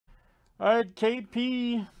All right,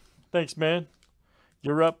 KP. Thanks, man.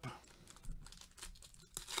 You're up.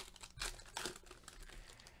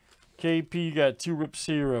 KP got 2 rips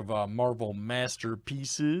here of Marvel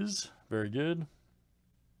Masterpieces. Very good.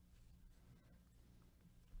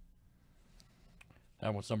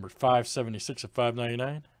 That one's number 576 of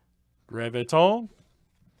 599. Graviton.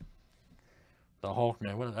 The Hulk,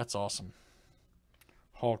 man. That's awesome.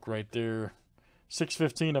 Hulk right there.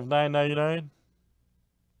 615 of 999.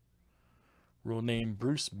 Real name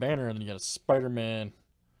Bruce Banner. And then you got a Spider-Man.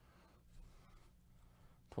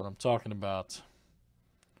 That's what I'm talking about.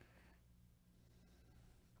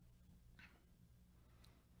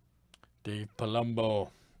 Dave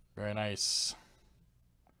Palumbo. Very nice.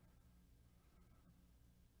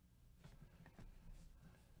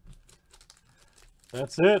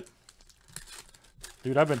 That's it.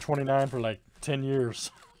 Dude, I've been 29 for like 10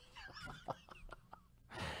 years.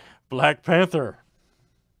 Black Panther.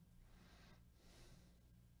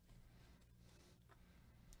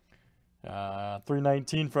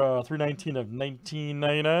 $319 for $319 of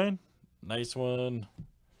 1999. Nice one.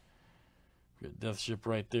 Good Death Ship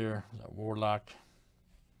right there. That Warlock.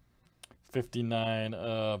 59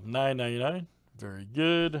 of 999. Very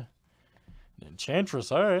good.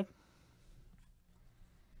 Enchantress. All right.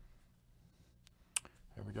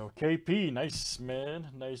 There we go. KP. Nice, man.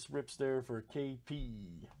 Nice rips there for KP.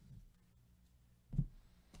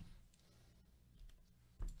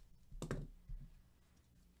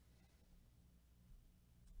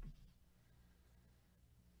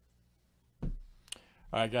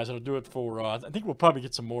 All right, guys, that'll do it for, I think we'll probably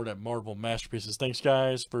get some more of that Marvel Masterpieces. Thanks,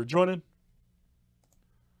 guys, for joining.